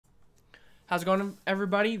How's it going,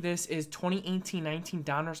 everybody? This is 2018-19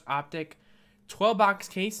 Donruss Optic 12-box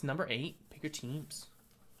case number 8. Pick your teams.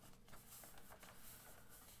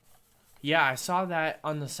 Yeah, I saw that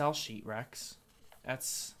on the sell sheet, Rex.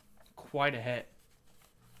 That's quite a hit.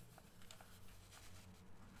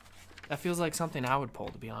 That feels like something I would pull,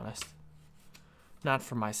 to be honest. Not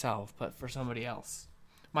for myself, but for somebody else.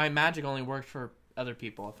 My magic only works for other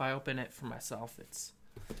people. If I open it for myself, it's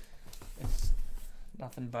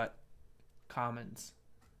nothing but commons.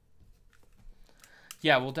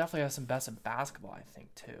 Yeah, we'll definitely have some best of basketball, I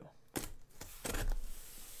think, too.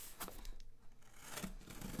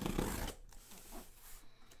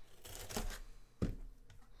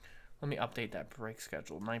 Let me update that break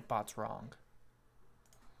schedule. Nightbot's wrong.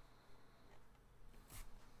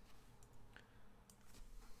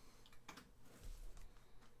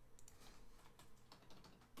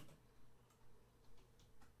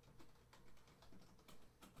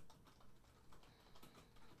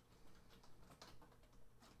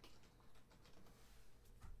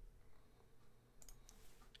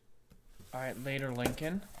 All right, later,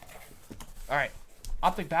 Lincoln. All right,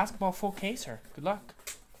 Optic basketball full caser. Good luck.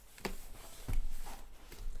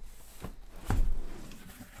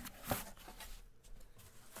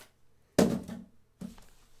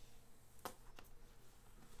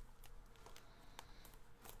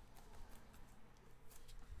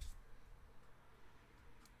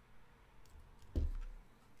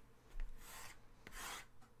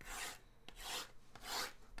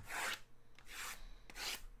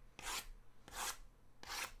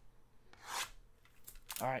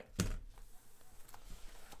 All right.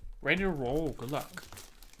 Ready to roll. Good luck.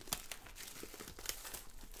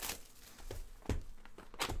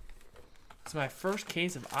 It's my first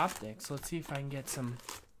case of Optics. Let's see if I can get some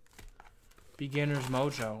beginner's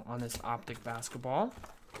mojo on this Optic basketball.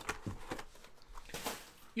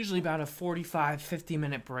 Usually about a 45-50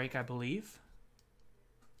 minute break, I believe.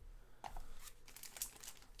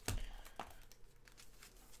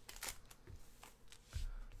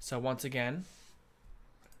 So once again,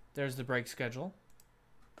 there's the break schedule.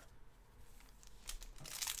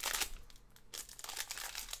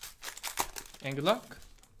 And good luck.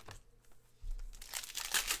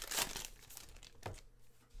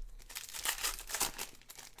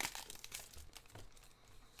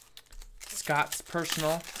 Scott's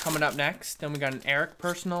personal coming up next. Then we got an Eric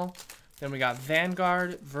personal. Then we got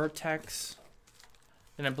Vanguard, Vertex.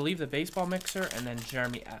 Then I believe the baseball mixer, and then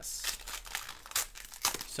Jeremy S.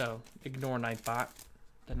 So ignore Nightbot.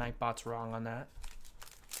 The Nightbot's wrong on that.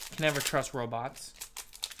 Can never trust robots.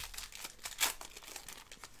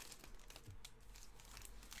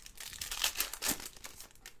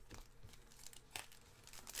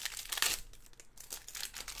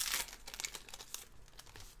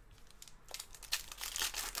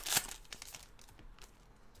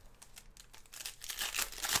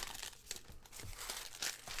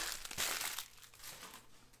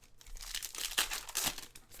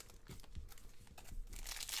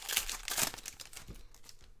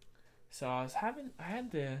 So I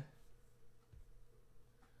had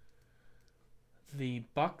the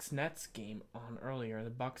Bucks Nets game on earlier.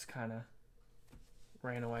 The Bucks kind of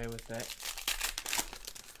ran away with it.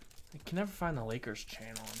 I can never find the Lakers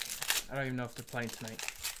channel on here. I don't even know if they're playing tonight.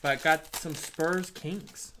 But I got some Spurs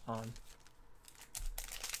Kings on.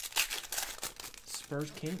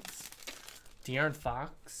 Spurs Kings. De'Aaron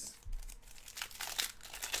Fox.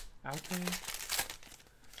 Out there.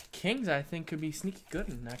 Kings, I think, could be sneaky good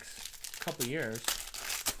in the next couple years.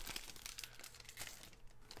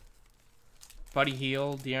 Buddy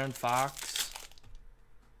Hield, De'Aaron Fox,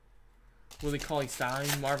 Willie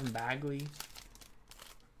Cauley-Stein, Marvin Bagley.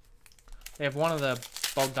 They have one of the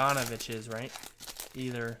Bogdanoviches, right?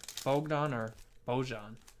 Either Bogdan or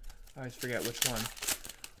Bojan. I always forget which one.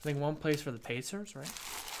 I think one plays for the Pacers, right?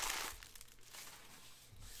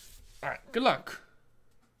 All right, good luck.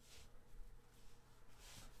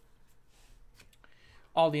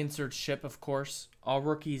 All the inserts ship, of course. All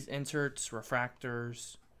rookies, inserts,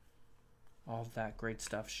 refractors, all of that great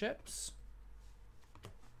stuff ships.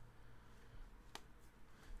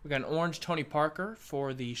 We got an orange Tony Parker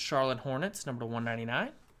for the Charlotte Hornets, number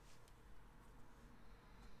 199.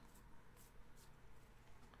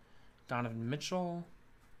 Donovan Mitchell.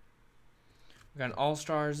 We got an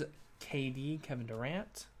All-Stars KD, Kevin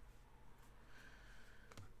Durant.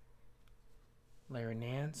 Larry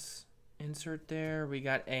Nance. Insert there. We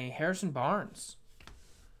got a Harrison Barnes.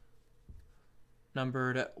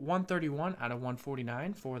 Numbered 131 out of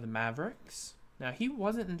 149 for the Mavericks. Now, he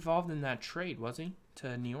wasn't involved in that trade, was he?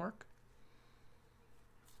 To New York?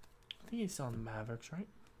 I think he's still on the Mavericks, right?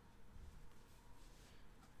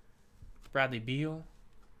 Bradley Beal.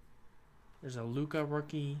 There's a Luka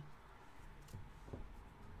rookie.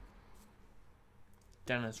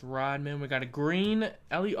 Dennis Rodman. We got a green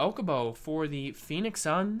Eli Okubo for the Phoenix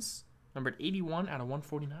Suns. Numbered 81 out of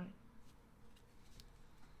 149.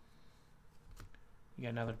 You got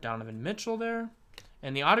another Donovan Mitchell there.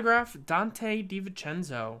 And the autograph, Dante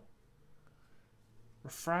DiVincenzo.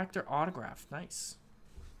 Refractor autograph. Nice.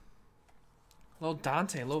 Little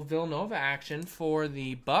Dante, little Villanova action for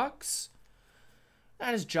the Bucks.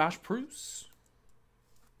 That is Josh Bruce.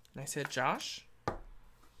 Nice hit, Josh.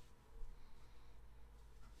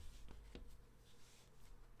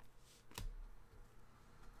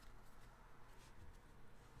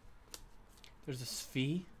 There's a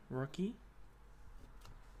Svi rookie.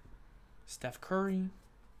 Steph Curry.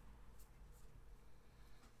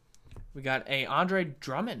 We got a Andre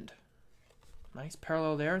Drummond. Nice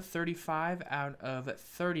parallel there. 35 out of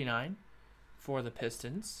 39 for the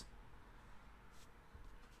Pistons.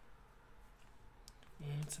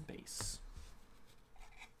 And some base.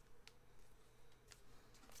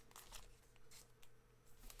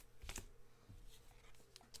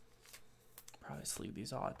 Probably sleeve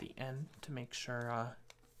these all at the end to make sure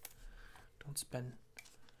don't spend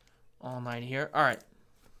all night here. All right.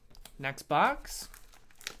 Next box.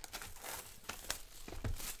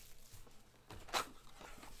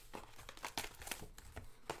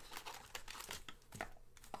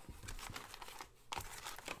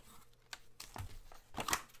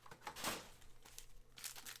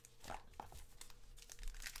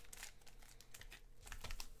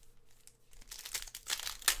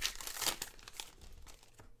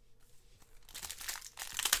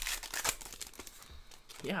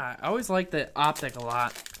 Yeah, I always like the Optic a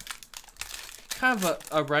lot. Kind of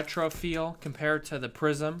a retro feel compared to the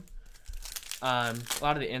Prism. A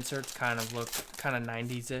lot of the inserts kind of look kind of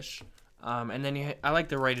 90s-ish. And then I like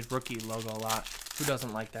the Rated Rookie logo a lot. Who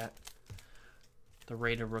doesn't like that? The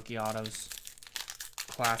Rated Rookie Autos.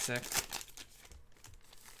 Classic.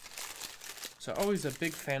 So always a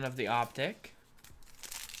big fan of the Optic.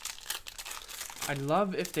 I'd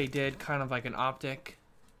love if they did kind of like an Optic,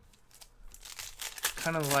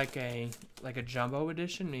 kind of like a jumbo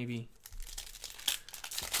edition, maybe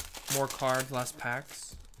more cards, less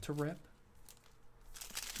packs to rip.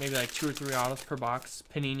 Maybe like 2 or 3 autos per box.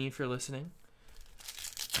 Panini, if you're listening.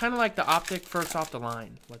 Kind of like the Optic first off the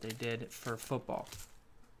line, what they did for football.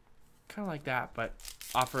 Kind of like that, but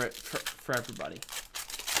offer it for everybody.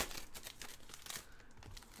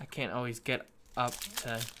 I can't always get up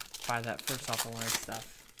to buy that first off the line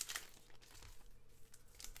stuff.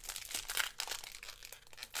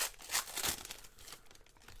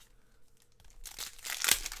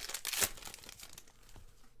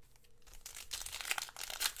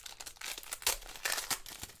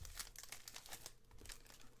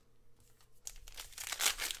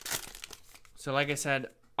 So like I said,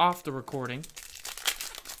 off the recording,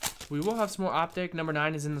 we will have some more Optic. Number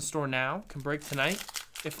 9 is in the store now. Can break tonight.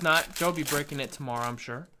 If not, Joe will be breaking it tomorrow, I'm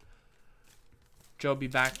sure. Joe will be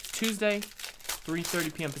back Tuesday,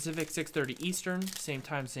 3:30 p.m. Pacific, 6:30 Eastern. Same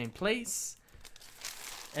time, same place.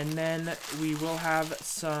 And then we will have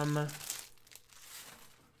some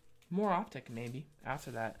more Optic maybe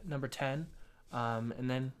after that. Number 10. And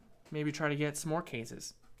then maybe try to get some more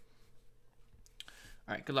cases.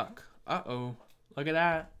 All right, good luck. Uh-oh. Look at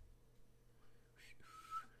that.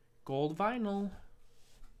 Gold vinyl.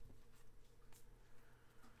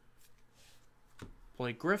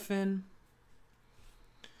 Blake Griffin.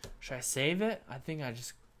 Should I save it? I think I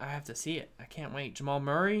have to see it. I can't wait. Jamal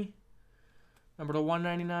Murray. Number to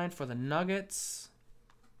 199 for the Nuggets.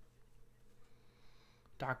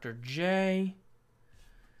 Dr. J.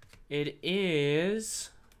 It is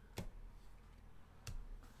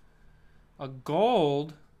a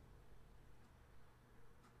gold.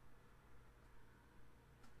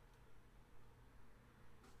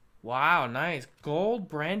 Wow, nice. Gold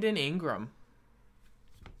Brandon Ingram.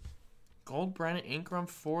 Gold Brandon Ingram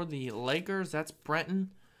for the Lakers. That's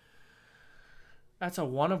Brenton. That's a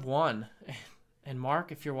 1 of 1. And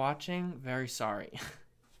Mark, if you're watching, very sorry.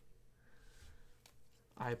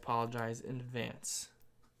 I apologize in advance.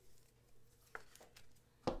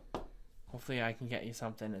 Hopefully I can get you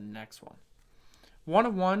something in the next one. 1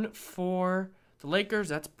 of 1 for the Lakers.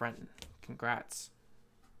 That's Brenton. Congrats.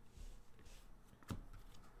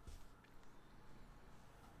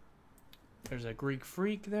 There's a Greek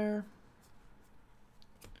Freak there.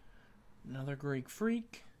 Another Greek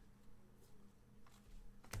Freak.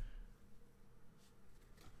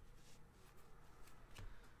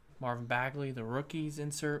 Marvin Bagley, the rookies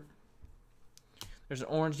insert. There's an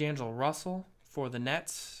orange D'Angelo Russell for the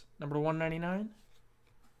Nets, number 199.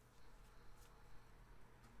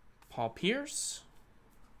 Paul Pierce.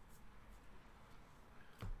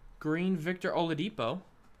 Green, Victor Oladipo.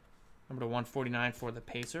 Number to 149 for the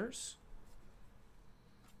Pacers.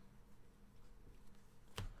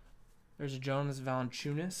 There's a Jonas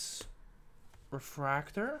Valanciunas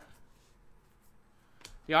refractor.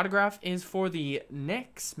 The autograph is for the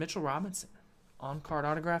Knicks, Mitchell Robinson. On-card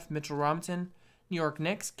autograph, Mitchell Robinson. New York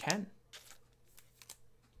Knicks, Ken.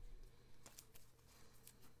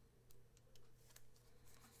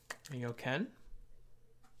 There you go, Ken.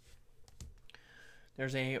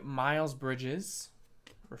 There's a Miles Bridges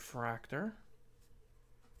refractor.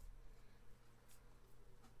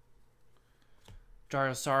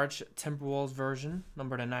 Dario Saric Timberwolves version,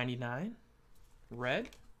 number to 99. Red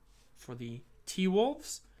for the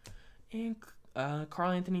T-Wolves. And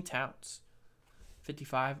Karl Anthony Towns,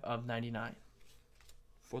 55 of 99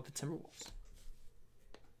 for the Timberwolves.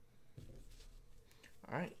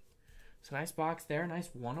 All right. It's a nice box there.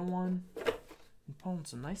 Nice 101. I'm pulling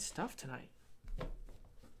some nice stuff tonight.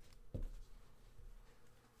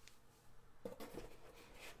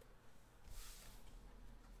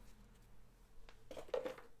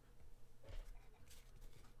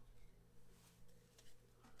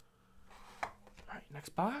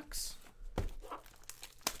 Next box.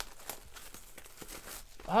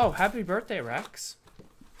 Oh, happy birthday, Rex.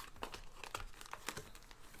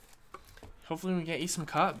 Hopefully we get you some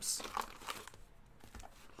Cubs.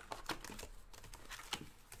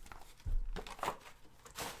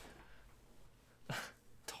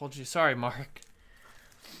 Told you. Sorry, Mark.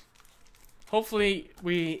 Hopefully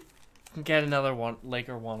we can get another one,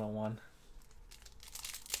 Laker 101.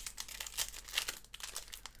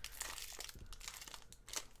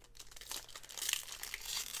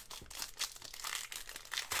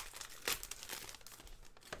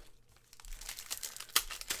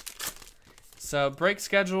 So, break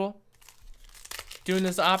schedule. Doing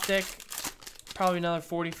this Optic, probably another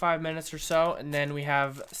 45 minutes or so. And then we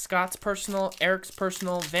have Scott's personal, Eric's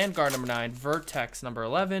personal, Vanguard number 9, Vertex number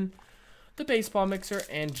 11, the baseball mixer,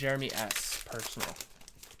 and Jeremy S. personal.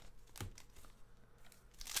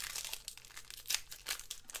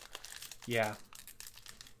 Yeah.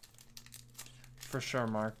 For sure,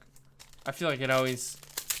 Mark. I feel like it always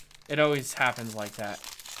happens like that,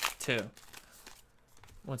 too.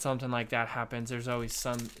 When something like that happens, there's always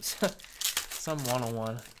some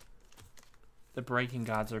 101. The breaking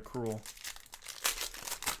gods are cruel.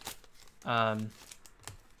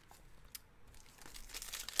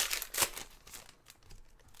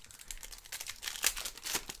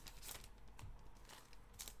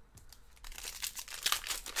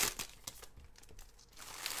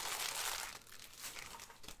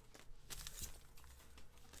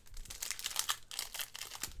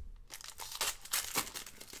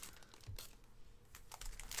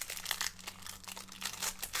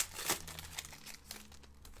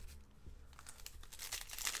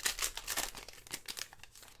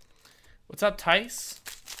 What's up, Tice?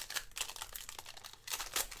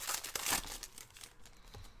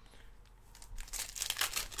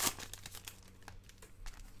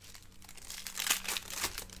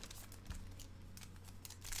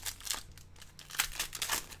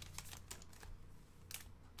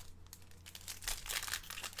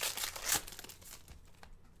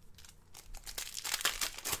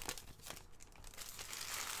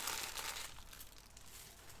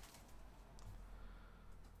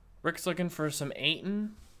 Rick's looking for some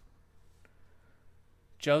Ayton.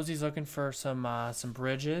 Josie's looking for some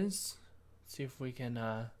Bridges. Let's see if we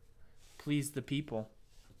can please the people.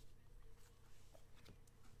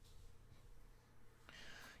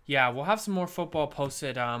 Yeah, we'll have some more football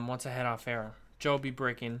posted once I head off air. Joe will be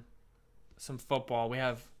breaking some football. We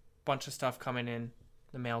have a bunch of stuff coming in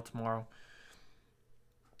the mail tomorrow.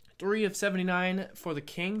 3 of 79 for the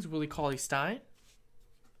Kings, Willie Cauley-Stein.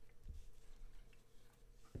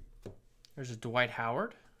 There's a Dwight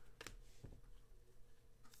Howard.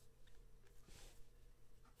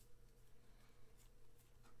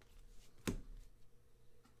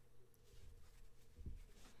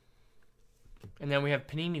 And then we have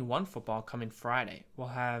Panini 1 football coming Friday. We'll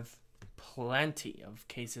have plenty of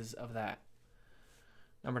cases of that.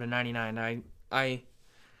 Number to 99. I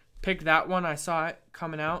picked that one. I saw it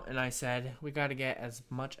coming out, and I said, we got to get as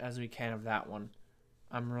much as we can of that one.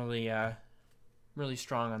 I'm really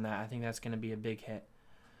strong on that. I think that's going to be a big hit.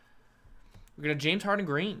 We're going to James Harden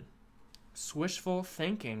Green. Swishful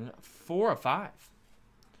Thinking, 4 of 5.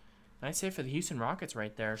 Nice hit for the Houston Rockets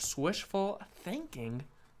right there. Swishful Thinking,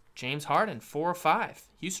 James Harden, 4 of 5.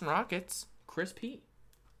 Houston Rockets, Chris P.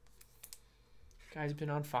 Guy's been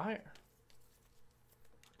on fire.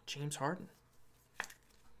 James Harden.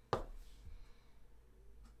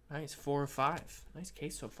 Nice, 4 of 5. Nice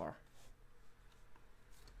case so far.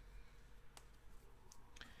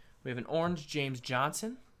 We have an orange James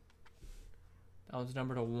Johnson. That was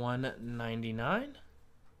numbered to 199.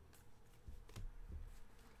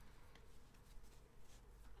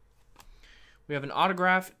 We have an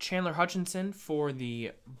autograph Chandler Hutchinson for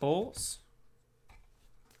the Bulls.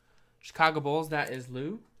 Chicago Bulls, that is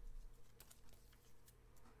Lou.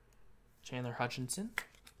 Chandler Hutchinson.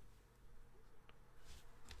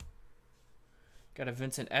 Got a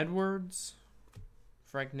Vincent Edwards.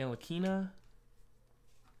 Frank Ntilikina.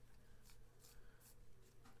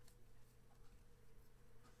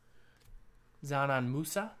 Zanan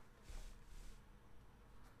Musa.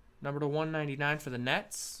 Number to 199 for the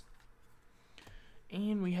Nets.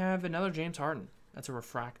 And we have another James Harden. That's a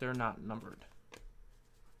refractor, not numbered.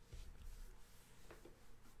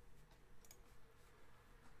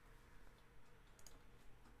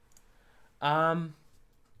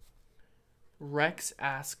 Rex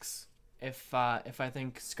asks if I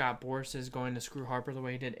think Scott Boras is going to screw Harper the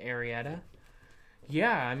way he did Arrieta.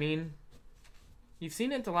 Yeah, I mean, you've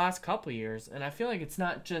seen it the last couple years, and I feel like it's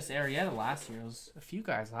not just Arrieta last year. It was a few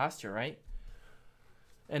guys last year, right?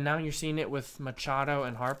 And now you're seeing it with Machado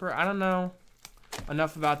and Harper. I don't know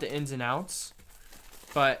enough about the ins and outs,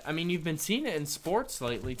 but, I mean, you've been seeing it in sports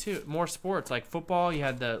lately, too. More sports, like football. You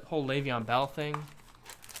had the whole Le'Veon Bell thing,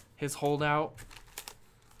 his holdout.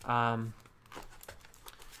 I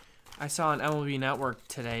saw on MLB Network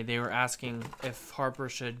today, they were asking if Harper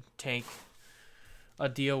should take a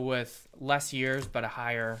deal with less years but a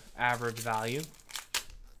higher average value.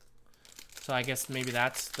 So I guess maybe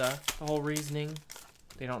that's the whole reasoning.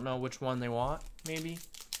 They don't know which one they want, maybe.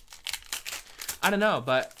 I don't know,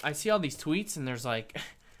 but I see all these tweets and there's like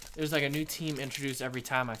a new team introduced every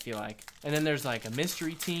time, I feel like. And then there's like a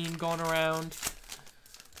mystery team going around.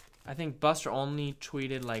 I think Buster Only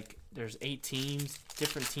tweeted like there's 8 teams,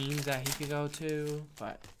 different teams that he could go to,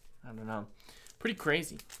 but I don't know. Pretty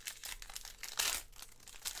crazy.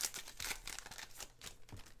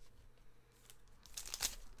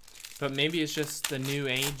 But maybe it's just the new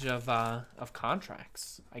age of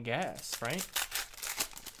contracts, I guess, right?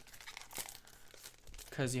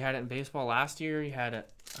 Because you had it in baseball last year. You had a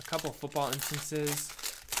couple of football instances.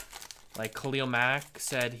 Like Khalil Mack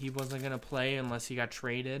said he wasn't going to play unless he got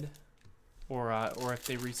traded or if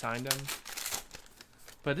they re-signed him.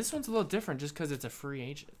 But this one's a little different just because it's a free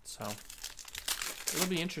agent. So it'll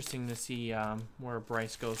be interesting to see where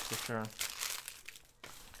Bryce goes for sure.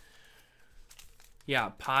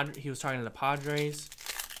 Yeah, he was talking to the Padres.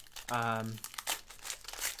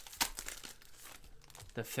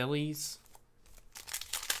 The Phillies.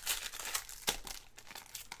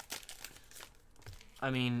 I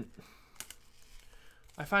mean,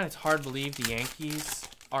 I find it's hard to believe the Yankees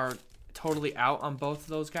are totally out on both of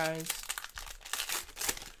those guys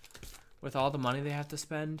with all the money they have to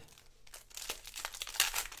spend.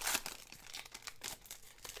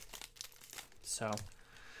 So,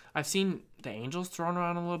 I've seen the Angels thrown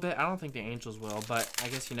around a little bit. I don't think the Angels will, but I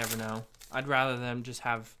guess you never know. I'd rather them just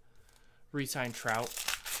have re-sign Trout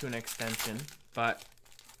to an extension, but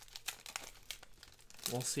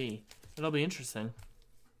we'll see. It'll be interesting.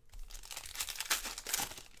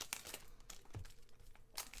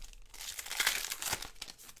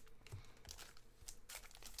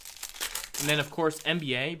 And then, of course,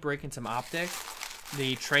 NBA breaking some Optic.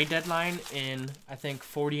 The trade deadline in, I think,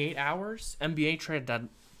 48 hours. NBA trade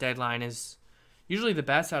deadline is usually the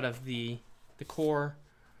best out of the core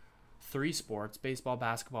 3 sports, baseball,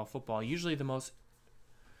 basketball, football. Usually the most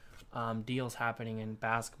deals happening in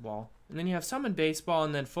basketball. And then you have some in baseball,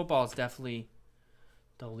 and then football is definitely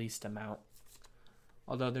the least amount.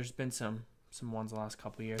 Although there's been some ones the last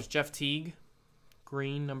couple of years. Jeff Teague,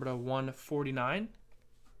 green, number to 149.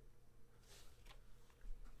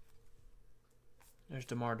 There's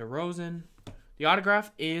DeMar DeRozan. The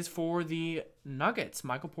autograph is for the Nuggets,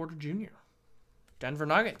 Michael Porter Jr. Denver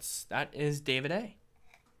Nuggets. That is David A.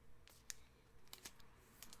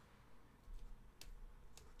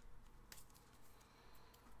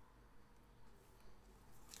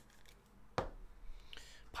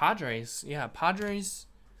 Padres. Yeah, Padres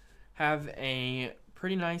have a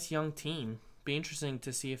pretty nice young team. Be interesting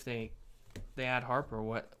to see if they add Harper,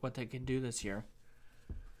 what they can do this year.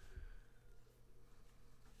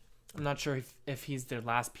 I'm not sure if he's their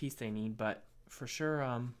last piece they need, but for sure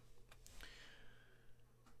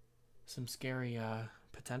some scary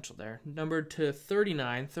potential there. Numbered to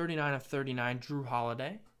 39 of 39, Drew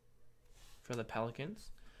Holiday for the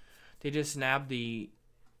Pelicans. They just nabbed the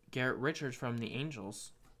Garrett Richards from the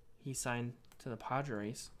Angels. He signed to the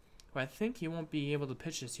Padres. But I think he won't be able to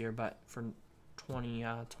pitch this year, but for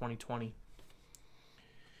 2020.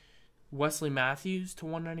 Wesley Matthews to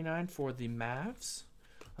 199 for the Mavs.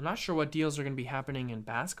 I'm not sure what deals are going to be happening in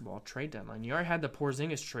basketball trade deadline. You already had the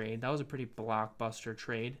Porzingis trade. That was a pretty blockbuster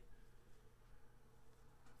trade.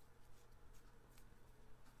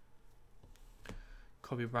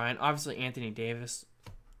 Kobe Bryant. Obviously, Anthony Davis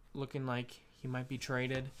looking like he might be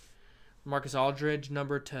traded. Marcus Aldridge,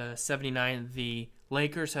 number to 79. The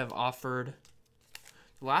Lakers have offered.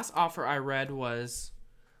 The last offer I read was,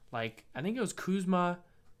 like, I think it was Kuzma,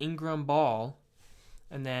 Ingram, Ball,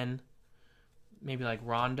 and then maybe like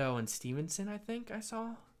Rondo and Stevenson, I think I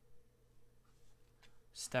saw.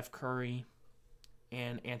 Steph Curry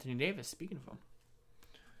and Anthony Davis, speaking of them.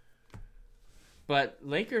 But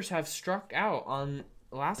Lakers have struck out on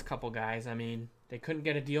the last couple guys. I mean, they couldn't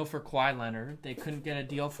get a deal for Kawhi Leonard. They couldn't get a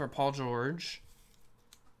deal for Paul George.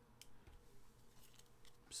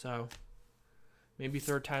 So, maybe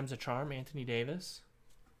third time's a charm, Anthony Davis.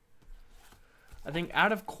 I think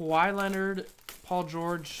out of Kawhi Leonard, Paul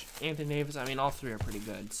George, Anthony Davis, I mean, all three are pretty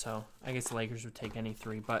good. So, I guess the Lakers would take any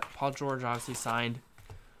three. But Paul George obviously signed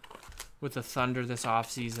with the Thunder this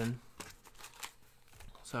offseason.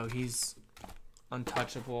 So, he's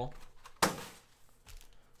untouchable.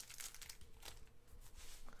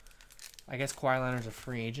 I guess Kawhi Leonard's a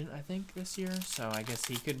free agent, I think, this year. So, I guess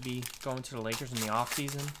he could be going to the Lakers in the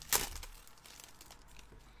offseason.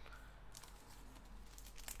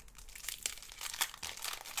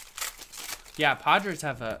 Yeah, Padres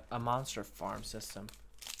have a monster farm system.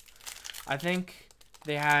 I think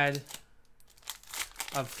they had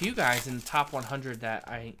a few guys in the top 100 that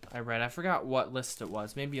I read. I forgot what list it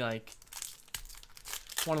was. Maybe like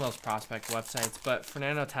one of those prospect websites. But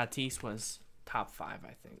Fernando Tatis was top 5,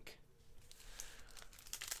 I think.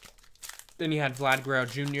 Then you had Vlad Guerrero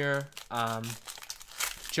Jr.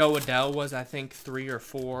 Joe Adele was, I think, 3 or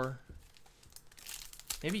 4.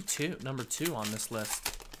 Maybe 2. Number 2 on this list.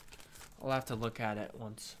 I'll have to look at it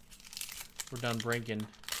once we're done breaking.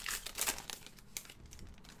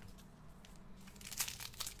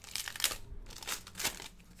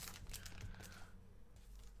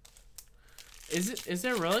 Is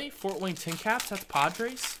there really Fort Wayne Tin Caps? That's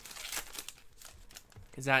Padres?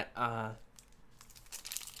 Is that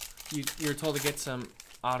you're told to get some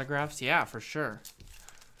autographs? Yeah, for sure.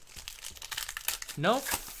 No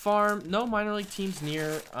minor league teams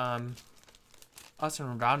near us in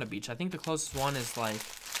Redondo Beach. I think the closest one is like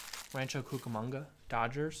Rancho Cucamonga,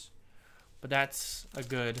 Dodgers. But that's a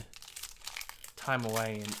good time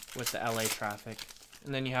away with the LA traffic.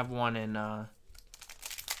 And then you have one in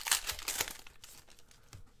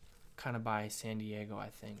kind of by San Diego, I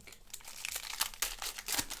think.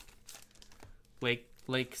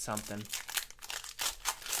 Lake something.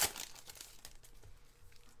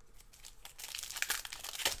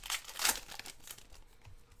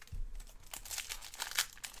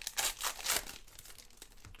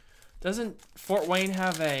 Doesn't Fort Wayne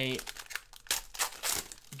have a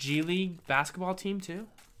G League basketball team too?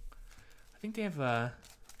 I think they have a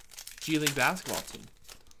G League basketball team.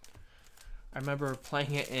 I remember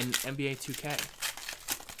playing it in NBA 2K.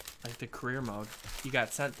 Like the career mode. You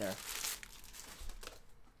got sent there.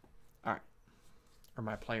 Alright. Or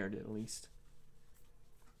my player did at least.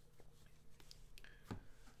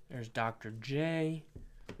 There's Dr. J.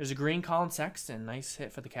 There's a green Colin Sexton. Nice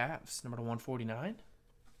hit for the Cavs. Number to 149.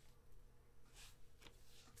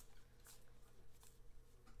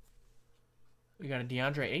 We got a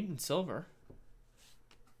DeAndre Ayton silver.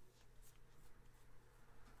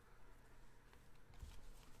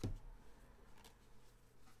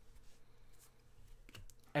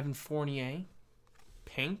 Evan Fournier,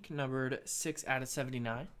 pink, numbered 6 out of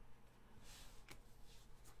 79.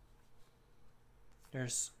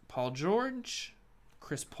 There's Paul George,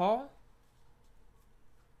 Chris Paul.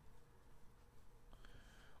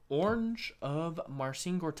 Orange of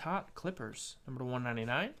Marcin Gortat, Clippers, number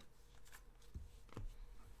 199.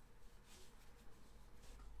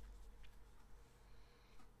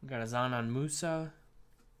 We got a Zanan Musa.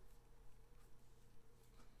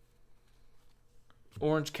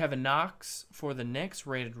 Orange Kevin Knox for the Knicks,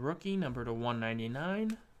 rated rookie, number to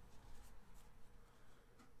 199.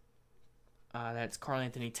 That's Karl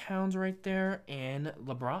Anthony Towns right there, and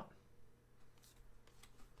LeBron.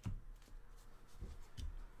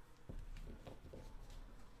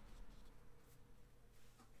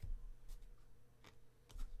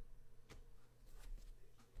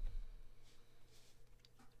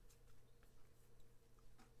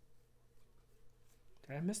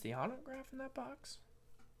 Did I miss the autograph in that box?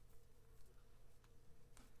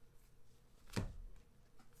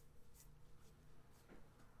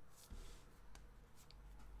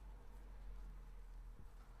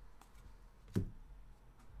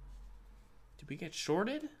 we get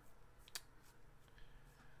shorted?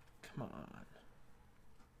 Come on.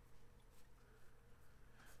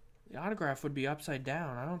 The autograph would be upside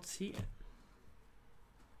down. I don't see it.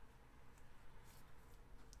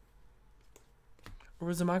 Or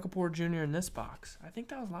was it Michael Porter Jr. in this box? I think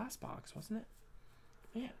that was last box, wasn't it?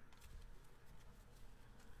 Man.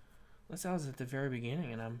 Unless that was at the very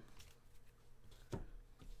beginning and I'm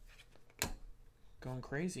going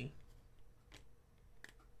crazy.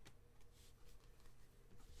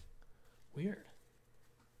 Weird.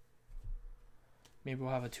 Maybe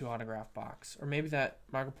we'll have a 2 autograph box. Or maybe that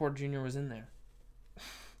Michael Porter Jr. was in there.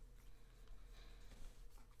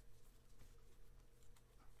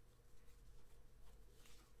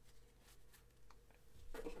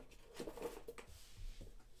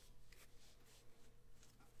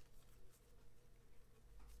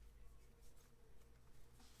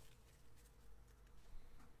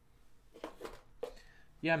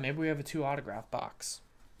 Yeah, maybe we have a 2 autograph box.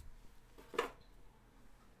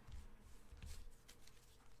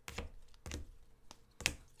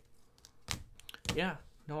 Yeah,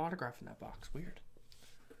 no autograph in that box. Weird.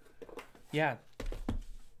 Yeah,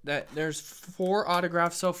 there's 4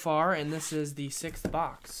 autographs so far, and this is the 6th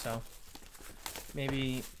box. So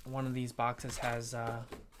maybe one of these boxes has a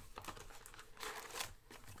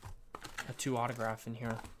 2 autograph in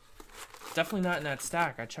here. Definitely not in that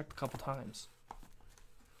stack. I checked a couple times.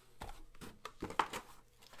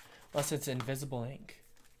 Unless it's invisible ink.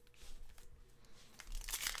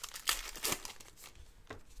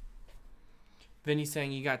 Vinny's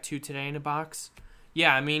saying you got 2 today in a box.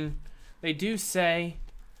 Yeah, I mean, they do say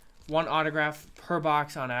 1 autograph per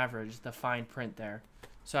box on average, the fine print there.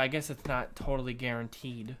 So I guess it's not totally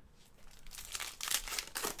guaranteed.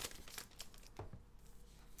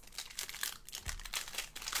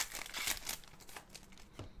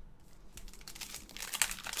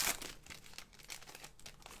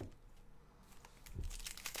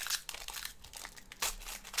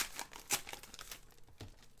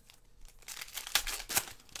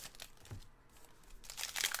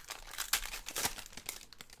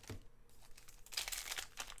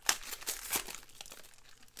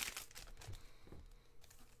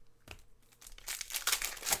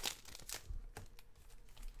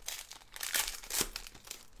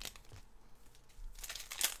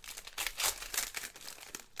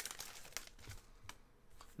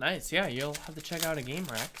 Nice, yeah, you'll have to check out a Game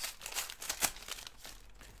Rex.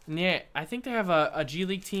 And yeah, I think they have a G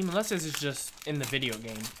League team, unless this is just in the video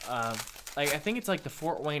game. Like, I think it's like the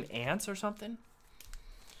Fort Wayne Ants or something.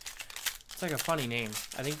 It's like a funny name.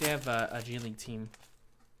 I think they have a G League team.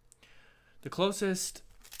 The closest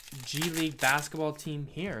G League basketball team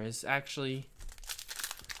here is actually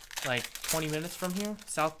like 20 minutes from here.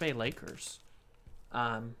 South Bay Lakers.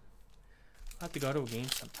 I'll have to go to a game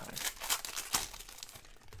sometime.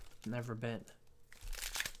 Never been.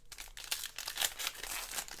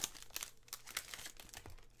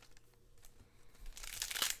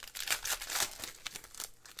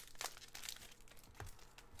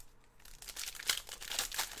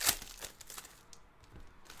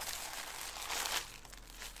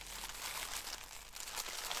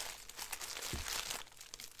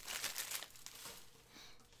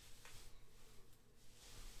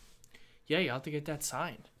 Yeah, you'll have to get that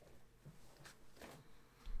signed.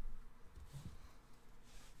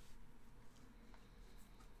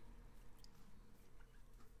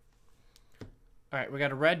 All right, we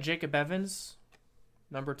got a red Jacob Evans,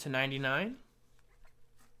 number /99.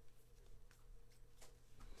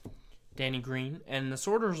 Danny Green. And the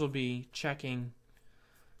sorters will be checking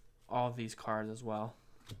all of these cards as well.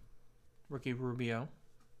 Ricky Rubio,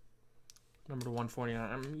 number /149.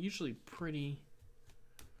 I'm usually pretty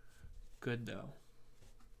good, though.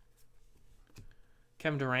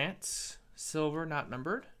 Kevin Durant, silver, not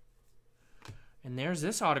numbered. And there's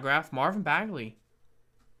this autograph, Marvin Bagley.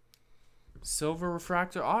 Silver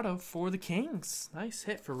refractor auto for the Kings. Nice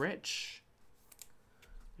hit for Rich.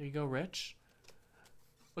 There you go, Rich.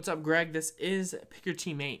 What's up, Greg? This is Pick Your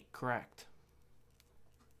Team 8, correct.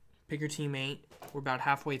 Pick Your Team 8. We're about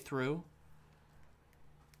halfway through.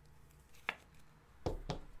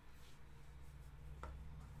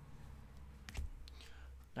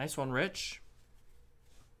 Nice one, Rich.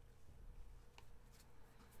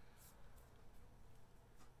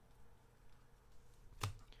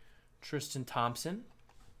 Tristan Thompson,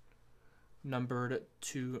 numbered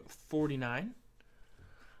 /49.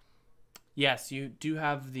 Yes, you do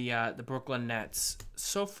have the Brooklyn Nets.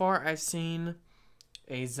 So far, I've seen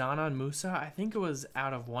a Zanon Musa. I think it was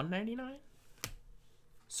out of /199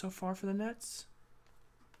 so far for the Nets.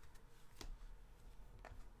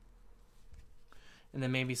 And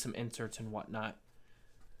then maybe some inserts and whatnot.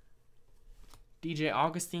 DJ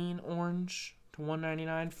Augustine orange to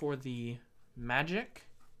 199 for the Magic.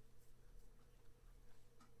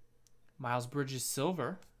 Miles Bridges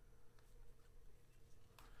silver.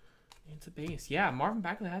 It's a base. Yeah, Marvin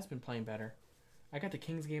Bagley has been playing better. I got the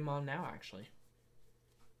Kings game on now, actually.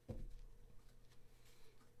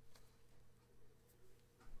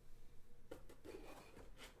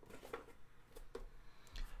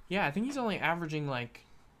 Yeah, I think he's only averaging like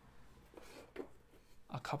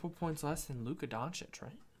a couple points less than Luka Doncic,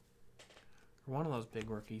 right? Or one of those big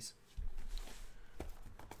rookies.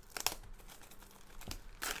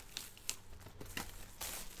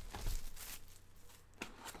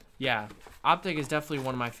 Yeah, Optic is definitely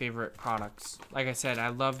one of my favorite products. Like I said, I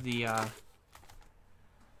love the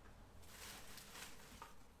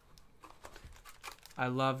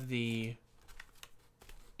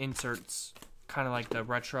inserts, kind of like the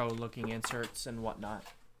retro looking inserts and whatnot.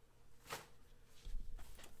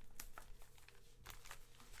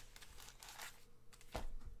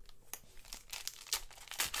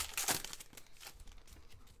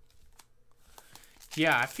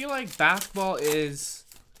 Yeah, I feel like basketball is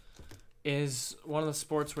one of the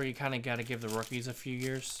sports where you kind of got to give the rookies a few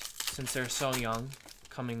years since they're so young,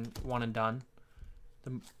 coming one and done.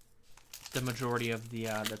 The majority of the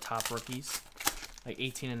top rookies, like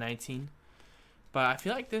 18 and 19. But I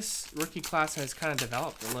feel like this rookie class has kind of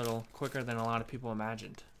developed a little quicker than a lot of people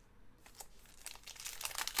imagined.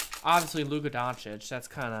 Obviously, Luka Doncic, that's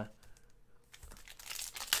kind of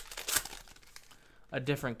a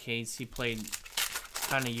different case. He played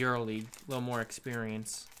kind of EuroLeague, a little more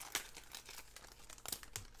experience.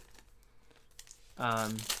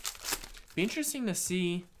 Be interesting to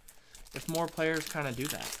see if more players kind of do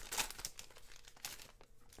that.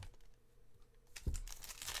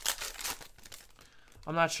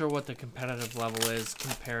 I'm not sure what the competitive level is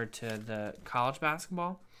compared to the college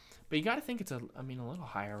basketball, but you got to think it's a little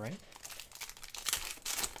higher, right?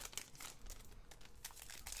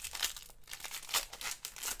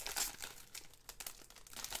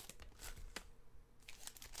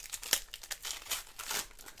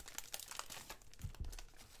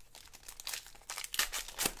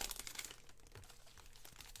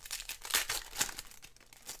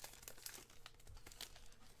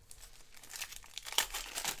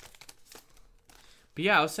 But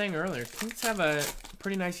yeah, I was saying earlier, Kings have a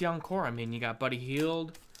pretty nice young core. I mean, you got Buddy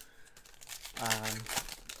Hield,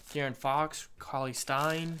 De'Aaron Fox, Cauley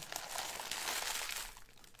Stein,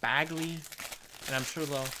 Bagley, and I'm sure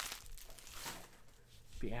they'll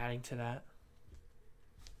be adding to that.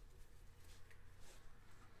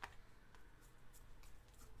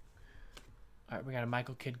 All right, we got a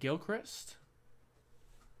Michael Kidd-Gilchrist.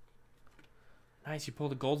 Nice, you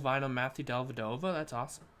pulled a gold vinyl Matthew Dellavedova. That's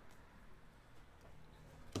awesome.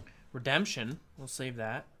 Redemption, we'll save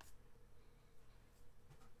that.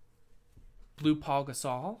 Blue Paul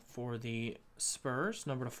Gasol for the Spurs,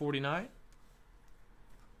 number to 49.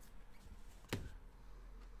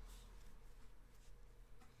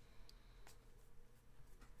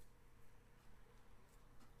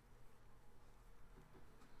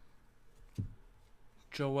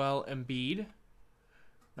 Joel Embiid,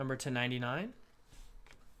 number to 99.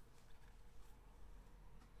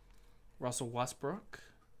 Russell Westbrook.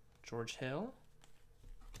 George Hill.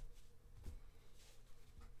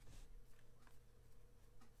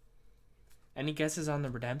 Any guesses on the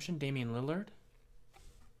redemption? Damian Lillard.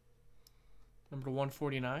 Number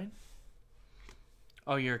 149.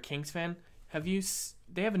 Oh, you're a Kings fan?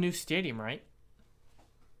 They have a new stadium, right?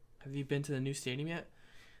 Have you been to the new stadium yet?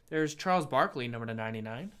 There's Charles Barkley, number to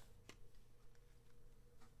 99.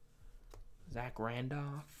 Zach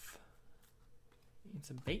Randolph. It's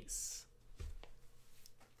a base.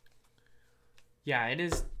 Yeah, it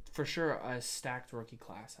is for sure a stacked rookie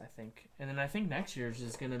class, I think. And then I think next year's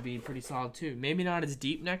is going to be pretty solid too. Maybe not as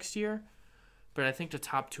deep next year, but I think the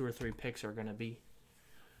top 2 or 3 picks are going to be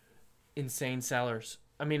insane sellers.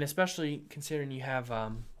 I mean, especially considering you have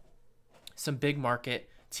some big market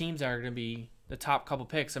teams that are going to be the top couple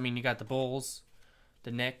picks. I mean, you got the Bulls,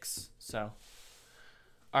 the Knicks. So,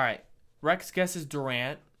 all right. Rex guesses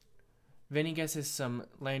Durant. Vinny guesses some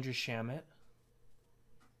Landry Shamet.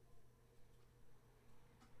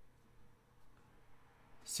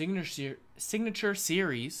 Signature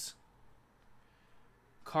Series.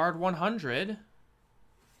 Card 100.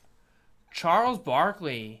 Charles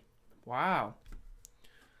Barkley. Wow.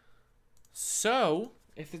 So,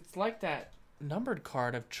 if it's like that numbered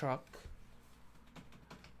card of Chuck,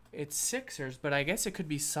 it's Sixers, but I guess it could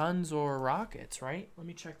be Suns or Rockets, right? Let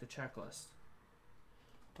me check the checklist.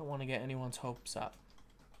 Don't want to get anyone's hopes up.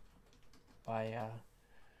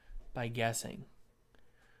 by guessing.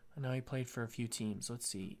 I know he played for a few teams. Let's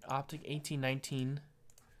see. Optic 18-19.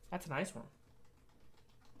 That's a nice one.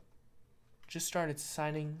 Just started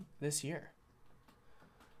signing this year.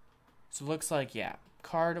 So it looks like, yeah,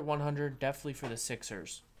 card 100 definitely for the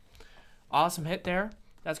Sixers. Awesome hit there.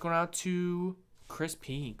 That's going out to Chris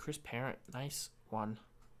P. Chris Parent. Nice one.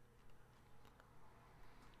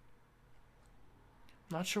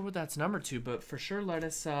 Not sure what that's numbered to, but for sure let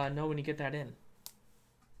us know when you get that in.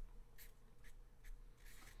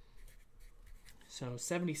 So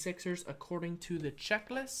 76ers according to the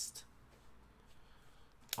checklist.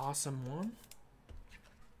 Awesome one.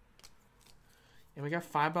 And we got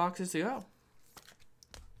 5 boxes to go.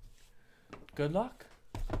 Good luck.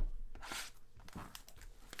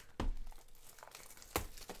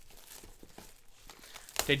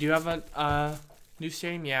 They do have a new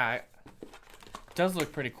stadium. Yeah, it does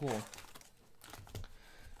look pretty cool.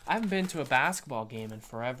 I haven't been to a basketball game in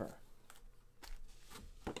forever.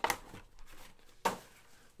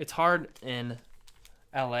 It's hard in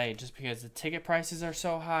LA just because the ticket prices are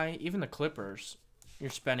so high. Even the Clippers, you're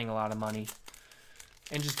spending a lot of money.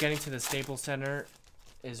 And just getting to the Staples Center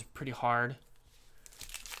is pretty hard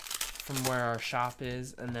from where our shop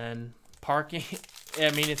is. And then parking, I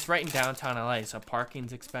mean, it's right in downtown LA, so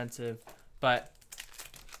parking's expensive. But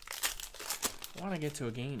I want to get to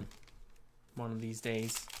a game one of these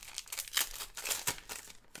days.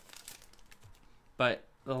 But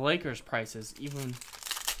the Lakers prices, even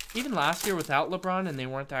last year without LeBron and they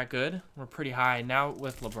weren't that good, were pretty high. Now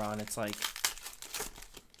with LeBron, it's like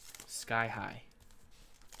sky high.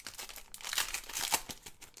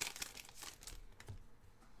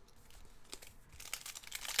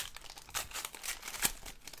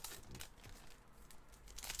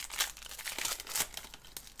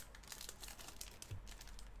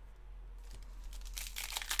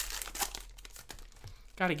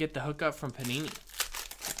 Got to get the hookup from Panini.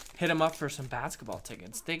 Hit them up for some basketball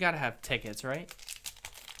tickets. They got to have tickets, right?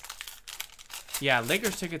 Yeah,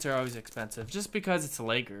 Lakers tickets are always expensive. Just because it's the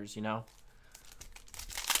Lakers, you know?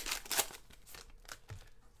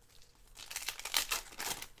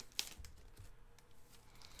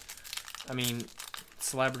 I mean,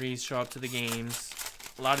 celebrities show up to the games.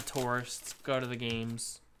 A lot of tourists go to the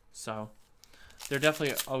games. So, they're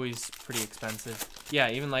definitely always pretty expensive.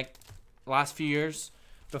 Yeah, even like the last few years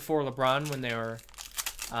before LeBron, when they were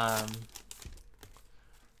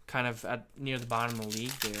kind of near the bottom of the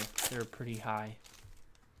league, they're pretty high.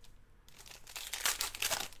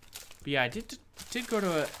 But yeah, I did go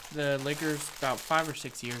to the Lakers about 5 or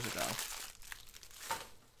 6 years ago.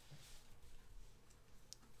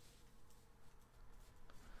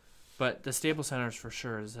 But the Staples Center for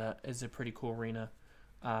sure is a pretty cool arena.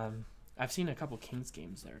 I've seen a couple Kings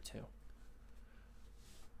games there too.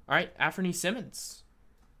 All right, Anthony Simmons.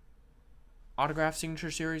 Autograph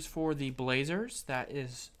signature series for the Blazers. That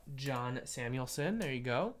is John Samuelson. There you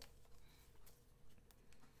go.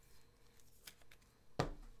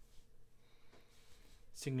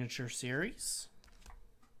 Signature series.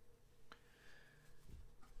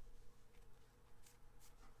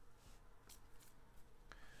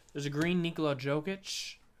 There's a green Nikola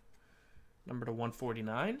Jokic, number to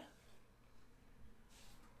 149.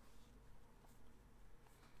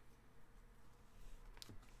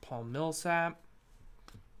 Paul Millsap,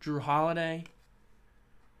 Drew Holiday,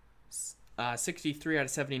 63 out of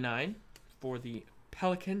 79 for the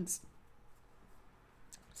Pelicans.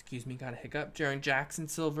 Excuse me, got a hiccup. Jaren Jackson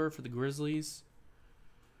silver for the Grizzlies.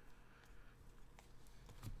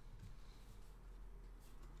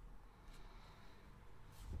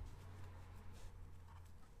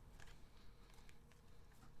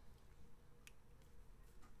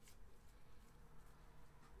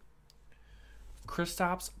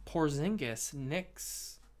 Kristaps Porzingis,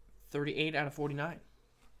 Knicks, 38 out of 49.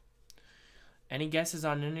 Any guesses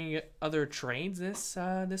on any other trades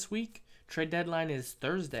this week? Trade deadline is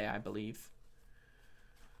Thursday, I believe.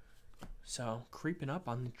 So, creeping up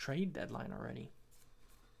on the trade deadline already.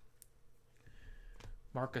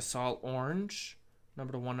 Marc Gasol orange,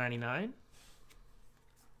 number to 199.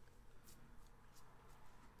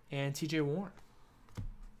 And TJ Warren.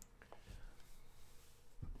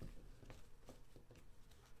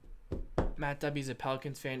 Matt W's a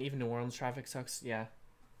Pelicans fan. Even New Orleans traffic sucks. Yeah.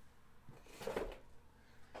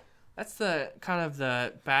 That's the kind of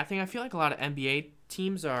the bad thing. I feel like a lot of NBA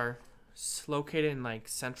teams are located in like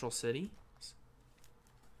Central City.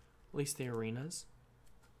 At least the arenas.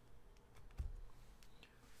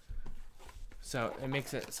 So it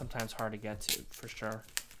makes it sometimes hard to get to, for sure.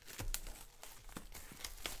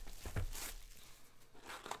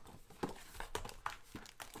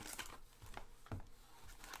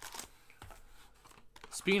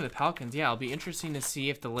 Speaking of the Pelicans, yeah, it'll be interesting to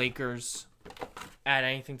see if the Lakers add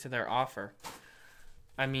anything to their offer.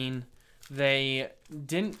 I mean, they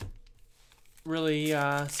didn't really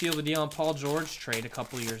seal the deal on Paul George trade a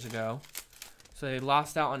couple years ago. So they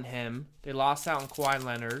lost out on him. They lost out on Kawhi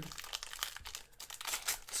Leonard.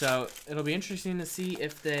 So it'll be interesting to see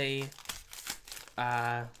if they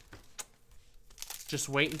just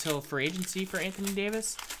wait until free agency for Anthony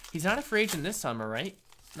Davis. He's not a free agent this summer, right?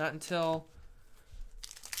 Not until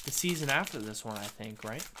the season after this one, I think,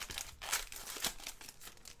 right?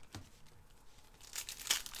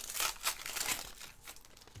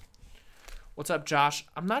 What's up, Josh?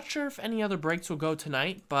 I'm not sure if any other breaks will go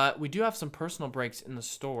tonight, but we do have some personal breaks in the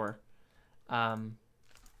store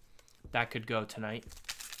that could go tonight.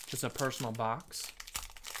 Just a personal box.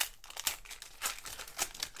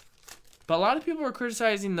 But a lot of people are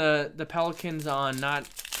criticizing the Pelicans on not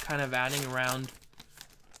kind of adding around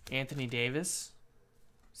Anthony Davis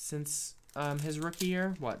since his rookie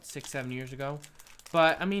year, 6-7 years ago.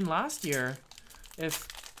 But I mean, last year, if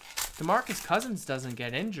DeMarcus Cousins doesn't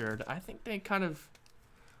get injured, I think they kind of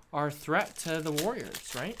are a threat to the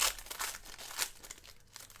Warriors, right?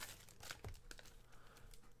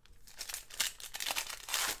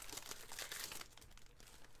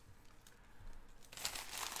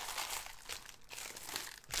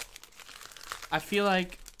 I feel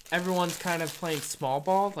like everyone's kind of playing small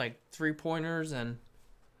ball, like three-pointers and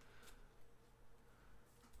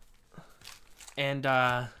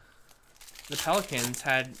the Pelicans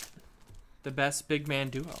had the best big man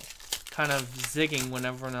duo, kind of zigging when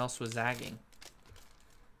everyone else was zagging.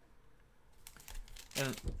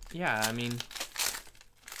 And yeah, I mean,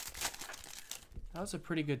 that was a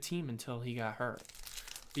pretty good team until he got hurt.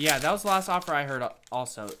 But yeah, that was the last offer I heard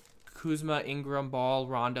also. Kuzma, Ingram, Ball,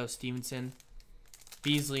 Rondo, Stevenson,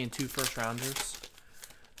 Beasley, and 2 first-rounders.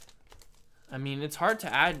 I mean, it's hard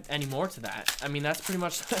to add any more to that. I mean, that's pretty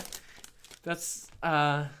much... that's,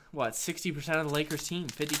 60% of the Lakers team,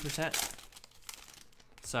 50%.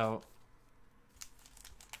 So,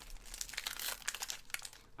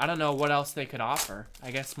 I don't know what else they could offer. I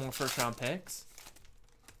guess more first-round picks.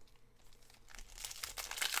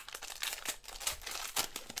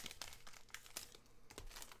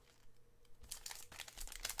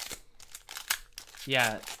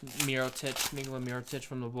 Yeah, Nikola Mirotic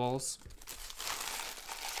from the Bulls.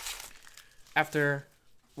 After,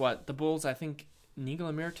 the Bulls, I think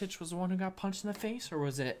Nikola Mirotic was the one who got punched in the face, or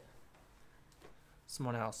was it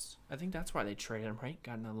someone else? I think that's why they traded him, right?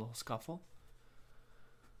 Got in a little scuffle.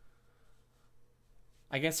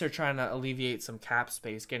 I guess they're trying to alleviate some cap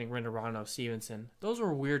space, getting rid of Rondo Stevenson. Those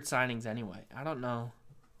were weird signings anyway. I don't know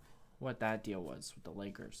what that deal was with the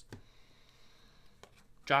Lakers.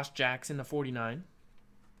 Josh Jackson to 49.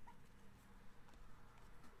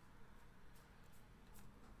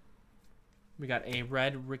 We got a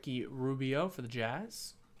red Ricky Rubio for the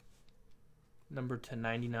Jazz. Number to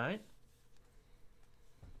 99.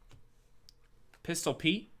 Pistol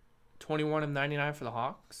Pete, 21 of 99 for the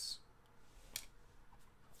Hawks.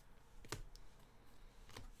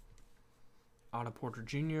 Otto Porter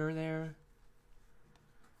Jr. there.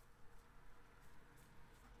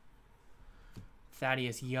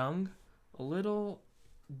 Thaddeus Young. A little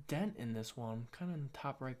dent in this one. Kind of in the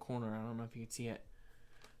top right corner. I don't know if you can see it.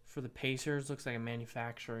 For the Pacers, looks like a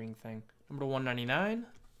manufacturing thing. Number 199.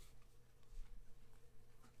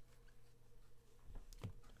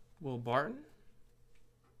 Will Barton.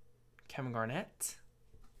 Kevin Garnett.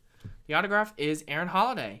 The autograph is Aaron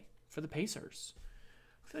Holiday for the Pacers.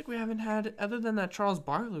 I feel like we haven't had, other than that Charles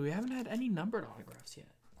Barkley, we haven't had any numbered autographs yet.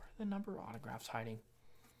 Where are the numbered autographs hiding?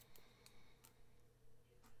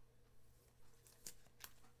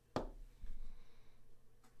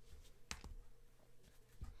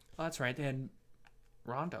 Oh, that's right. They had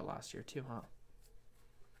Rondo last year too, huh?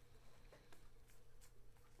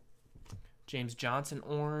 James Johnson,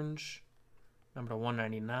 orange. Number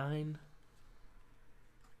 199.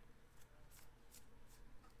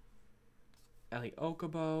 Eli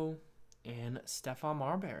Okubo and Stephon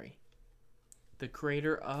Marbury. The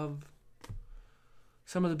creator of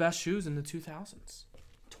some of the best shoes in the 2000s.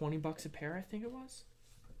 $20 a pair, I think it was.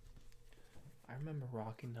 I remember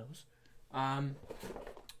rocking those.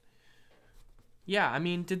 Yeah, I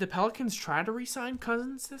mean, did the Pelicans try to re-sign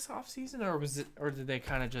Cousins this offseason, or did they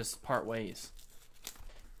kind of just part ways?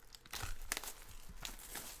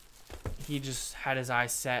 He just had his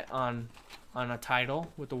eyes set on a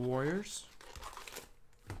title with the Warriors.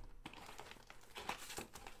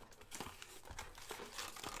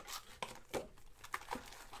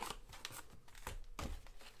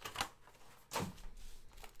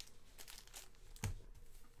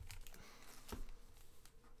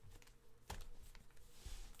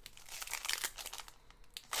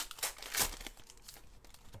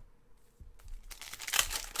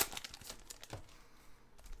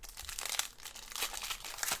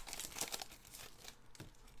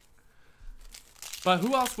 But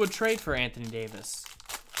who else would trade for Anthony Davis?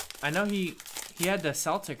 I know he had the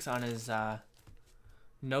Celtics on his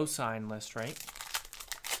no sign list, right?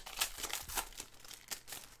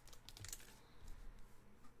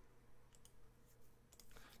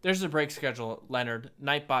 There's the break schedule, Leonard.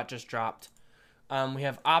 Nightbot just dropped. We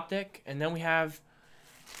have Optic, and then we have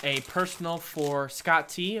a personal for Scott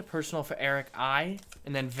T, a personal for Eric I,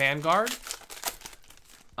 and then Vanguard.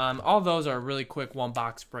 All those are really quick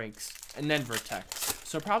one-box breaks, and then Vertex.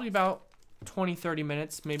 So probably about 20, 30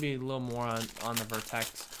 minutes, maybe a little more on the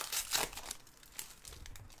Vertex.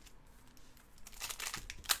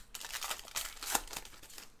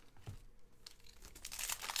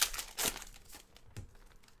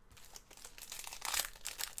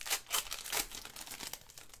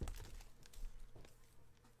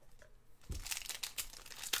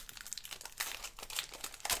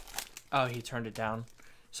 Oh, he turned it down.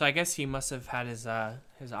 So I guess he must have had his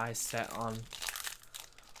eyes set on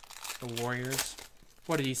the Warriors.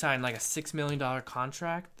 What, did he sign, like a $6 million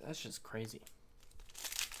contract? That's just crazy.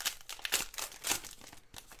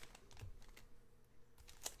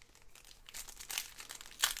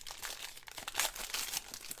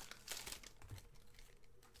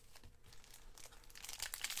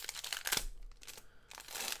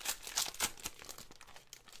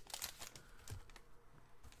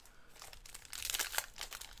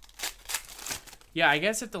 Yeah, I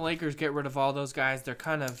guess if the Lakers get rid of all those guys, they're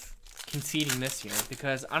kind of conceding this year,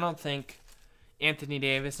 because I don't think Anthony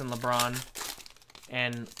Davis and LeBron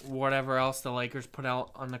and whatever else the Lakers put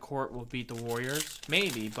out on the court will beat the Warriors.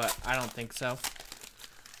 Maybe, but I don't think so.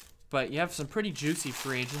 But you have some pretty juicy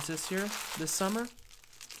free agents this summer.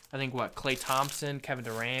 I think, Klay Thompson, Kevin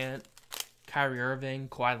Durant, Kyrie Irving,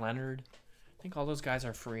 Kawhi Leonard. I think all those guys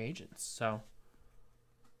are free agents, so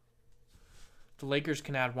the Lakers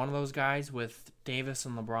can add one of those guys with Davis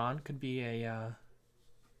and LeBron. Could be a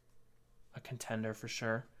contender for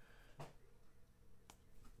sure.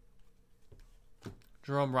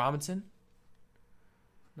 Jerome Robinson,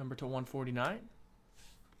 number to 149.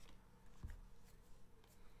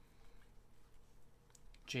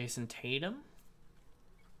 Jason Tatum.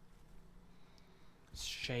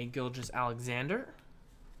 Shai Gilgeous-Alexander.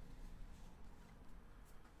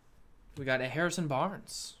 We got a Harrison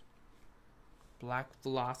Barnes. Black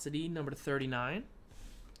Velocity, number 39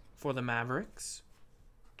 for the Mavericks.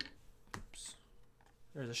 Oops.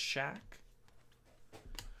 There's a Shaq.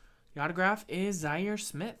 The autograph is Zaire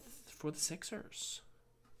Smith for the Sixers.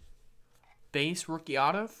 Base rookie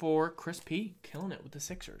auto for Chris P. Killing it with the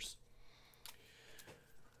Sixers.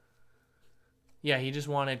 Yeah, he just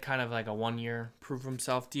wanted kind of like a one-year prove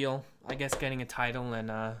himself deal. I guess getting a title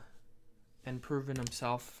and proving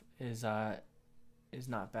himself is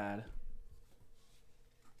not bad.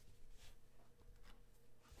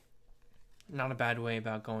 Not a bad way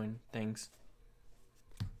about going things.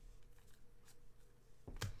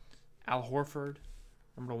 Al Horford,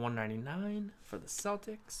 number 199 for the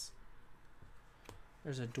Celtics.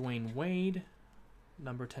 There's a Dwayne Wade,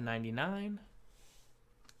 number 299.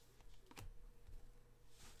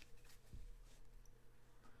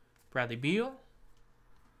 Bradley Beal.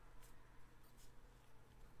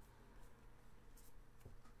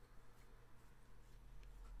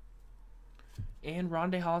 And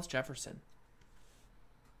Rondae Hollis-Jefferson,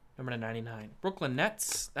 number 99. Brooklyn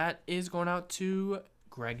Nets, that is going out to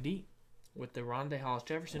Greg D with the Rondae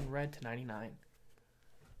Hollis-Jefferson red to 99.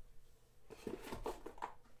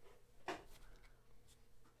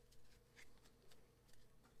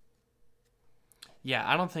 Yeah,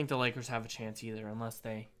 I don't think the Lakers have a chance either unless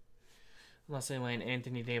they land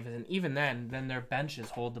Anthony Davis, and even then their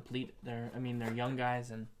benches hold depleted. They're young guys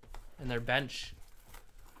and their bench.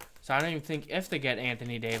 So I don't even think if they get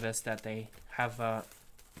Anthony Davis that they have a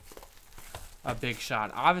big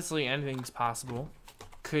shot. Obviously, anything's possible.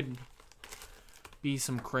 Could be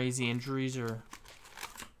some crazy injuries or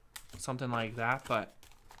something like that, but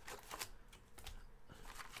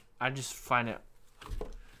I just find it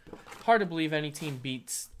hard to believe any team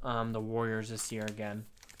beats the Warriors this year again.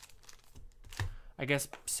 I guess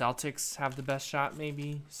Celtics have the best shot,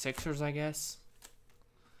 maybe. Sixers, I guess.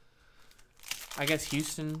 I guess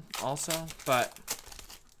Houston also, but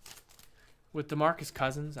with DeMarcus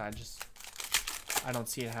Cousins, I don't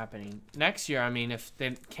see it happening. Next year, if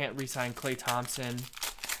they can't re-sign Klay Thompson,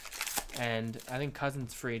 and I think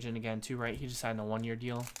Cousins free agent again too, right? He just signed a one-year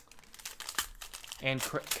deal. And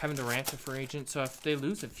Kevin Durant's a free agent, so if they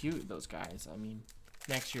lose a few of those guys,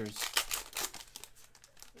 next year's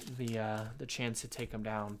the chance to take them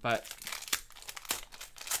down. But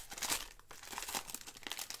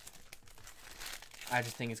I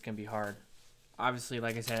just think it's going to be hard. Obviously,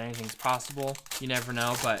 like I said, anything's possible. You never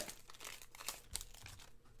know, but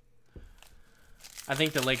I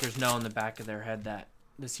think the Lakers know in the back of their head that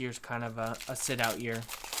this year's kind of a sit-out year.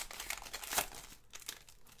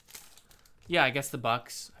 Yeah, I guess the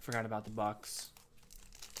Bucks. I forgot about the Bucks.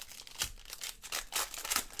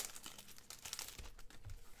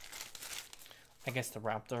 I guess the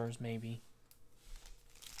Raptors, maybe.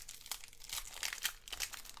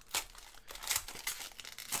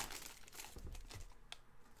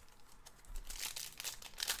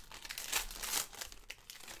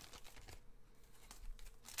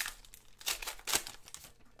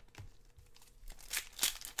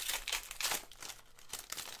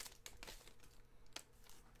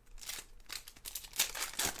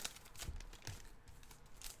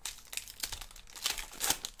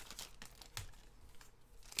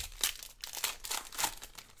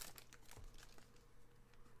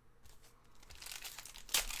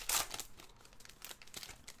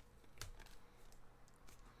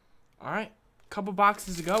 All right, couple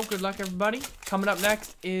boxes to go. Good luck, everybody. Coming up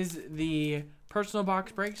next is the personal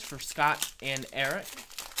box breaks for Scott and Eric.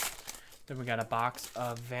 Then we got a box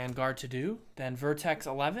of Vanguard to do. Then Vertex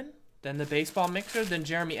 11. Then the baseball mixer. Then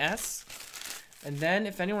Jeremy S. And then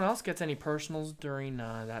if anyone else gets any personals during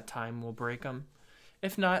that time, we'll break them.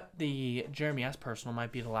 If not, the Jeremy S. personal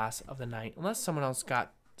might be the last of the night. Unless someone else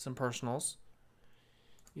got some personals.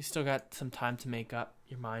 You still got some time to make up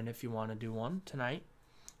your mind if you want to do one tonight.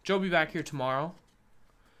 Joe will be back here tomorrow.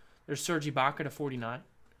 There's Serge Ibaka to 49.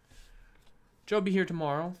 Joe will be here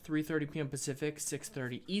tomorrow, 3:30 p.m. Pacific,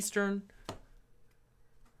 6:30 Eastern. We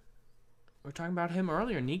were talking about him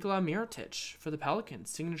earlier. Nikola Mirotic for the Pelicans,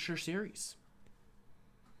 Signature Series.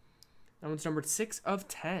 That one's numbered 6 of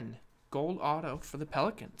 10. Gold auto for the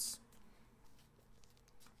Pelicans.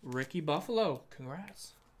 Ricky Buffalo,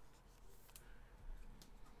 congrats.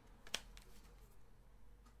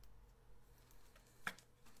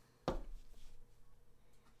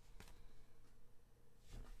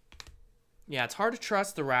 Yeah, it's hard to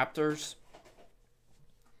trust the Raptors,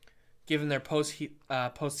 given their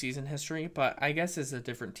postseason history, but I guess it's a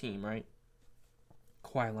different team, right?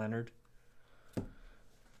 Kawhi Leonard.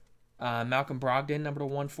 Malcolm Brogdon, number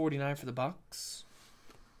 149 for the Bucks.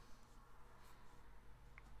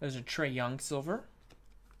 There's a Trae Young silver.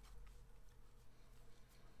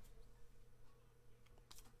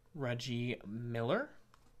 Reggie Miller.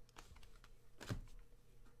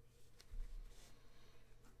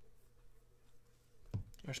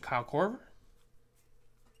 There's Kyle Korver.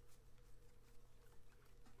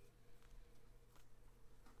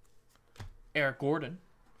 Eric Gordon.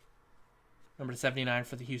 Number 79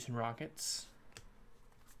 for the Houston Rockets.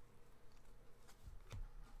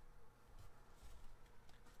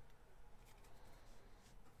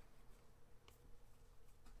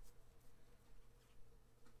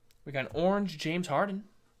 We got an orange James Harden.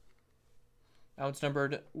 That one's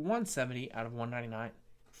numbered 170 out of 199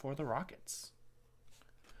 for the Rockets.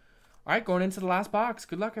 All right, going into the last box.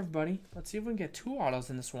 Good luck, everybody. Let's see if we can get 2 autos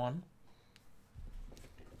in this one.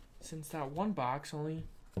 Since that one box only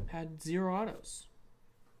had 0 autos.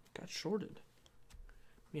 Got shorted.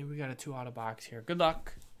 Maybe we got a 2 auto box here. Good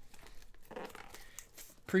luck.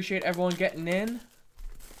 Appreciate everyone getting in.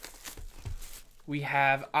 We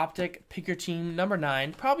have Optic, pick your team, number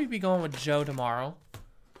 9. Probably be going with Joe tomorrow.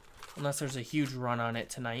 Unless there's a huge run on it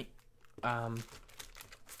tonight.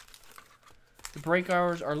 The break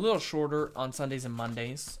hours are a little shorter on Sundays and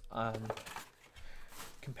Mondays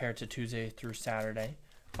compared to Tuesday through Saturday.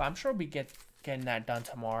 But I'm sure we'll be getting that done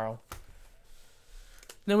tomorrow.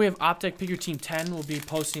 Then we have Optic, pick your team 10. We'll be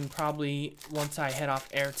posting probably once I head off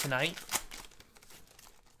air tonight.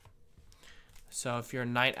 So if you're a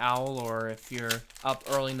night owl or if you're up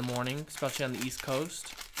early in the morning, especially on the East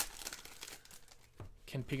Coast,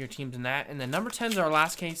 can pick your teams in that. And then number 10 is our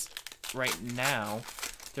last case right now.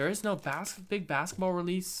 There is no big basketball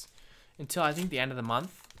release until I think the end of the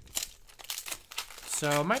month. So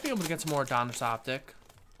I might be able to get some more Donruss Optic.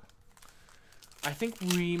 I think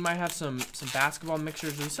we might have some basketball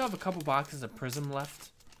mixers. We still have a couple boxes of Prism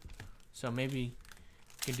left. So maybe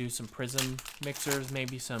we can do some Prism mixers.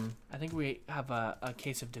 Maybe some, I think we have a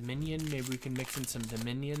case of Dominion. Maybe we can mix in some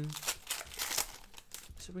Dominion.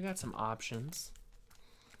 So we got some options.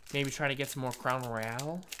 Maybe try to get some more Crown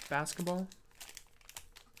Royale basketball.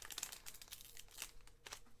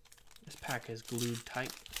 This pack is glued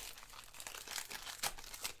tight.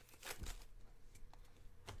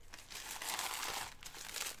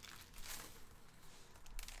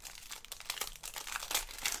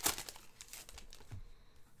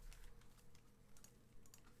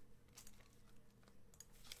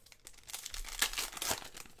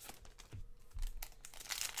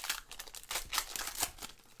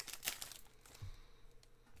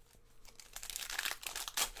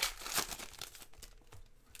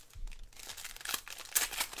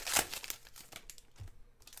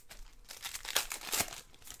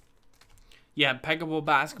 Yeah, Impeccable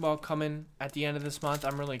Basketball coming at the end of this month.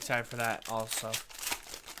 I'm really excited for that also.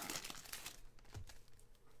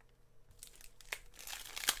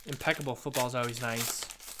 Impeccable Football is always nice.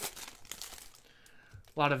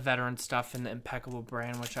 A lot of veteran stuff in the Impeccable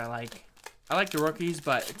brand, which I like. I like the rookies,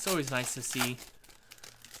 but it's always nice to see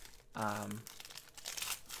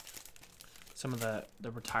some of the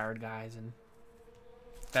retired guys and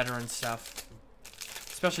veteran stuff,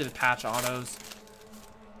 especially the patch autos.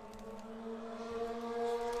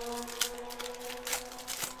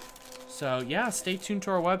 So yeah, stay tuned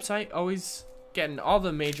to our website. Always getting all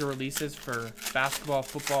the major releases for basketball,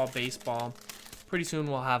 football, baseball. Pretty soon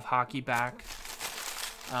we'll have hockey back.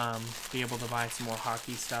 Be able to buy some more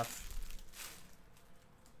hockey stuff.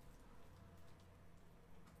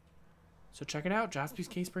 So check it out,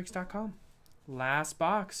 jaspyscasebreaks.com. Last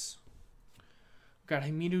box. We've got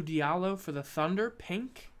Hamidou Diallo for the Thunder,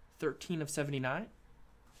 pink, 13 of 79.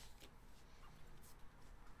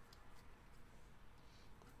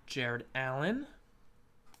 Jared Allen,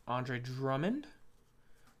 Andre Drummond.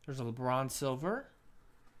 There's a LeBron silver.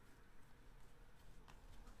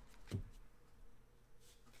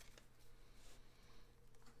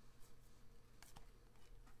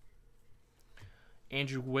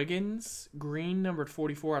 Andrew Wiggins, green, numbered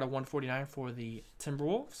 44 out of 149 for the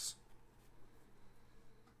Timberwolves.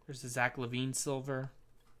 There's the Zach LaVine silver.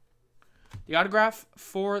 The autograph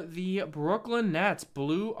for the Brooklyn Nets,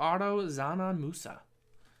 blue auto Zanan Musa.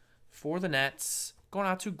 For the Nets, going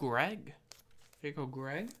out to Greg. Here you go,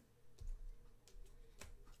 Greg.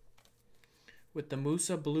 With the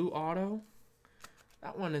Musa blue auto.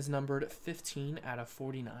 That one is numbered 15 out of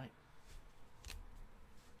 49.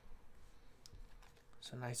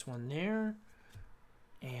 So nice one there.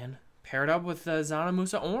 And paired up with the Zanan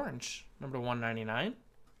Musa orange, number 199.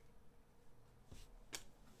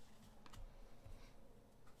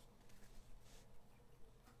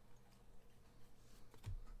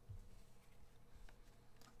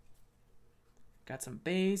 Got some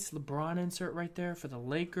base, LeBron insert right there for the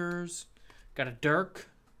Lakers. Got a Dirk,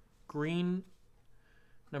 green,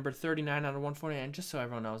 number 39 out of 149. And just so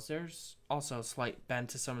everyone knows, there's also a slight bend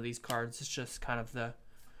to some of these cards. It's just kind of the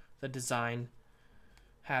design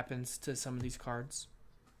happens to some of these cards.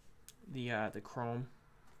 The chrome.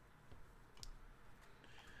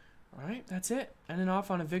 All right, that's it. Ending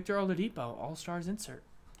off on a Victor Oladipo All-Stars insert.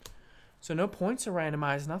 So no points are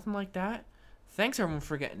randomized, nothing like that. Thanks, everyone,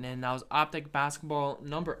 for getting in. That was Optic Basketball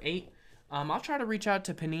number 8. I'll try to reach out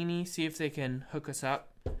to Panini, see if they can hook us up,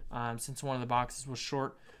 since one of the boxes was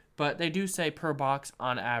short. But they do say per box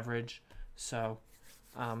on average. So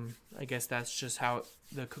I guess that's just how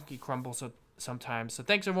the cookie crumbles sometimes. So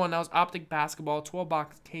thanks, everyone. That was Optic Basketball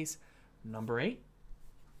 12-box case number 8.